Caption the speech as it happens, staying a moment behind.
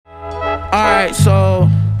Alright, so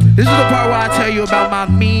this is the part where I tell you about my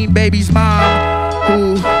mean baby's mom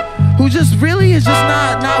who just really is just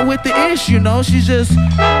not with the ish, you know? She's just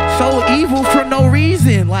so evil for no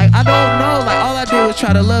reason. Like, I don't know. Like, all I did was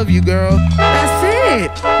try to love you, girl. That's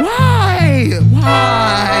it. Why?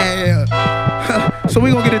 So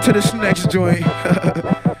we gonna get into this next joint.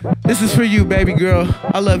 This is for you, baby girl.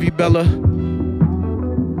 I love you, Bella.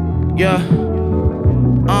 Yeah.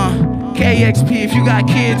 KEXP, if you got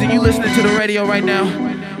kids and you listening to the radio right now,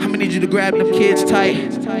 I'm gonna need you to grab them kids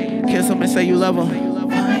tight, kiss them and say you love them.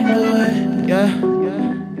 Yeah.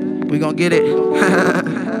 We gonna get it.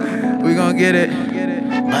 We gonna get it.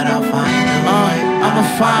 But I'll find a way. I'ma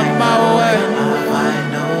find my way. I'll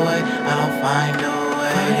find a way. I'll find a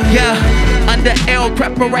way. Yeah. Under L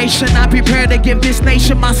preparation, I prepare to give this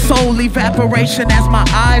nation my soul evaporation as my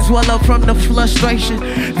eyes well up from the frustration.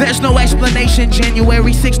 There's no explanation.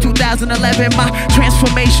 January 6, 2011, my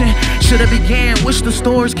transformation should have began. Wish the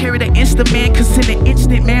stores carried an instrument, cause in an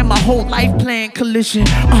instant, man, my whole life playing collision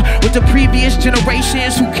with the previous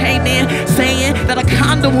generations who came in saying that a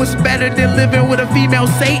condom was better than living with a female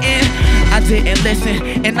Satan. I didn't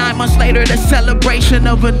listen, and 9 months later, the celebration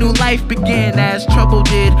of a new life began as trouble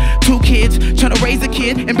did. 2 kids trying to raise a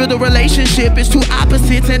kid and build a relationship is 2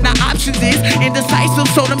 opposites, and the options is indecisive,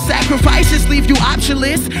 so them sacrifices leave you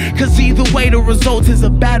optionless, cause either way the result is a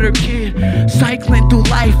battered kid cycling through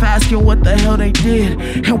life asking what the hell they did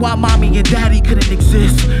and why mommy and daddy couldn't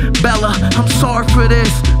exist. Bella, I'm sorry for this.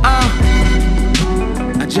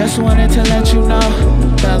 I just wanted to let you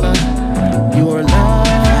know, Bella, you are loved.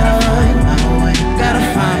 Gotta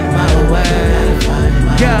find my way.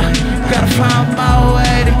 Yeah, gotta find my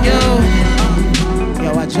way to you. Yo,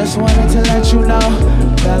 I just wanted to let you know,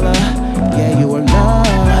 Bella, yeah, you are loved.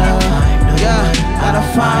 Yeah, gotta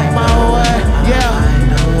find my way. Yeah,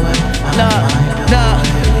 love.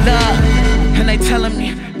 And they telling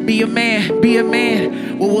me, be a man, be a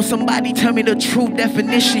man. Well, will somebody tell me the true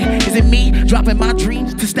definition? Is it me dropping my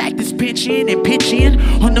dreams to stack this pension and pitch in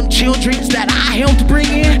on them childrens that I helped bring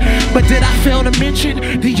in? But did I fail to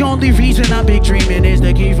mention the only reason I'm big dreaming is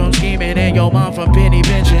to keep from scheming and your mom from penny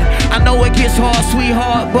pinching? I know it gets hard,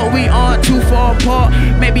 sweetheart, but we aren't too far apart.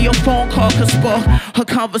 Maybe a phone call could spark a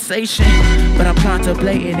conversation, but I'm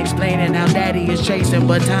contemplating explaining how daddy is chasing,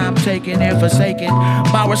 but time taken and forsaken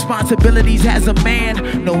my responsibilities as a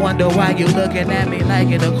man. No wonder why you're looking at me like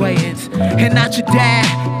an acquaintance and not your dad.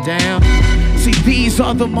 Damn. See, these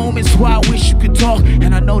are the moments where I wish you could talk,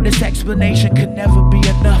 and I know this explanation could never be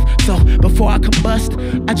enough. So before I combust,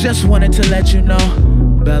 I just wanted to let you know,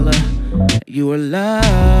 Bella, you are loved.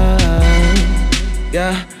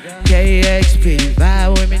 Yeah, KEXP,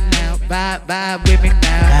 vibe with me now, vibe with me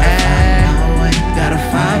now. Gotta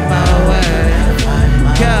find my way.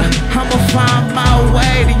 Yeah, I'ma find my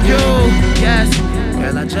way to you. Yes.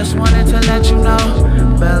 Girl, I just wanted to let you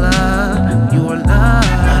know, Bella, you are loved.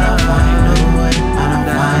 I'll find a way, I'll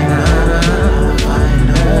find a way,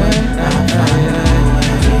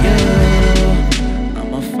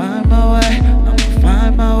 I'll find my way. I'ma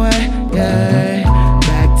find my way, yeah,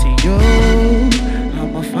 back to you.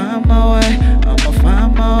 I'ma find my way,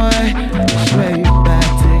 straight back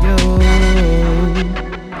to you.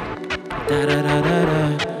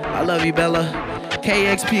 I love you, Bella.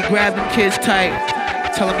 KEXP, grab them kids tight.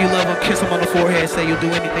 Tell them you love them, kiss them on the forehead, say you'll do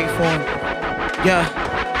anything for them. Yeah.